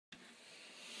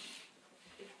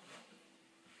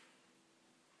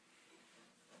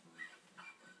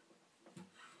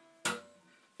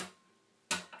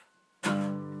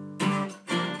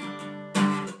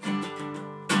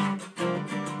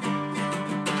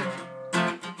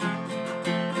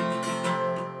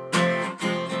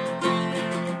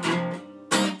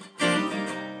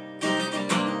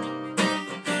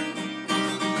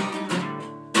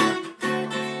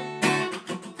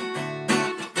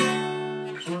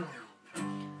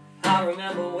I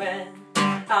remember when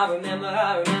I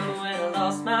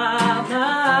lost my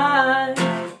mind.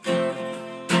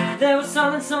 There was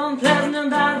something so unpleasant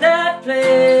about that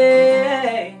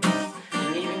place,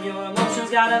 and even your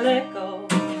emotions gotta let go.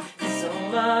 So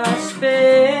much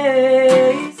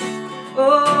space.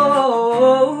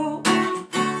 Oh,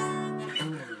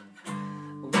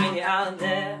 when you're out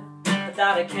there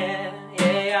without a care,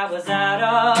 yeah, I was out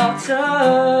of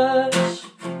touch.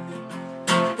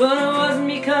 But it wasn't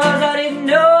because I didn't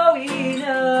know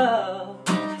enough.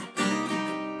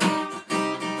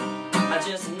 I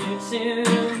just knew too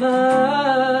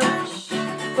much.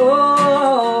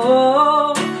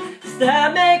 Oh, does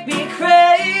that make me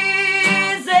crazy?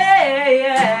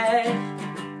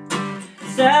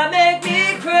 Does that make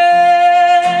me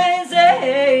crazy?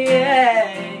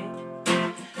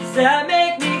 Does that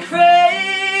make me crazy?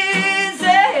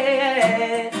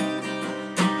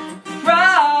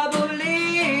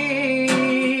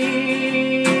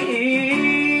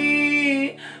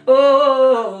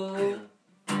 Oh,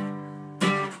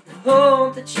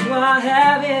 hope that you are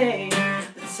having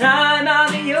the time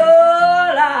of your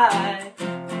life.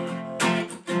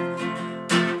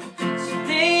 So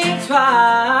think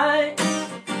twice,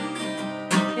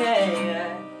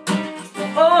 yeah, but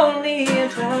only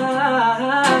twice.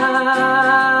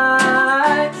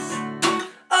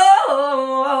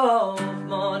 Oh,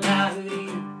 come on now, who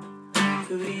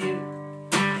do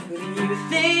you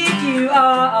think you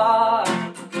are?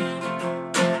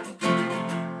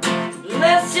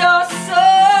 Bless your soul.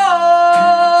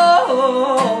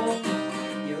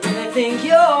 You really think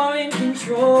you're in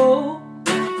control?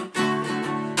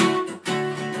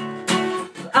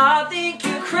 I think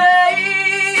you're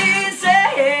crazy,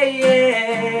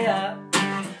 yeah.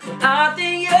 I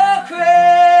think you're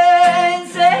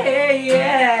crazy,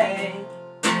 yeah.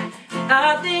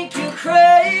 I think you're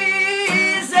crazy,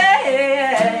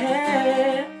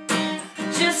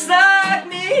 just like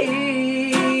me.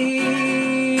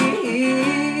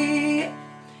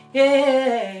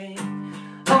 Yeah,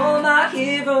 all my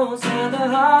heroes have the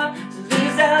heart to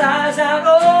lose their lives out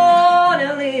on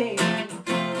a limb.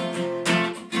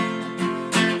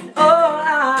 All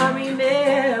I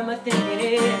remember thinking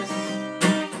is,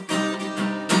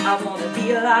 I wanna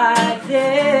be like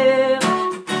them.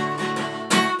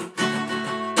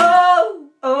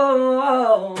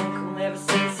 Oh, ever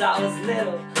since I was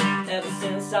little,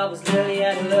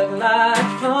 yeah, it looked like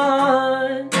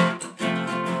fun.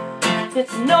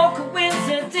 It's no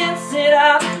coincidence that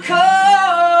I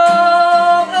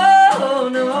come, oh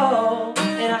no,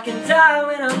 and I can die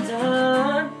when I'm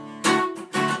done.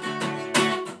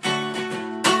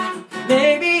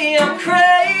 Maybe I'm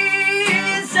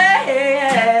crazy,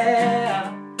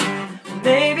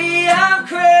 maybe I'm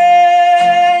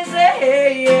crazy,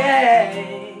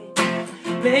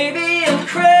 maybe I'm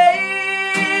crazy,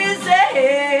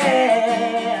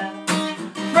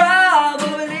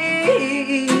 probably.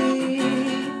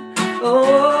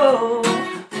 Oh,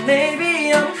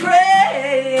 maybe I'm crazy.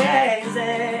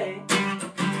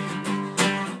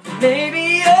 Maybe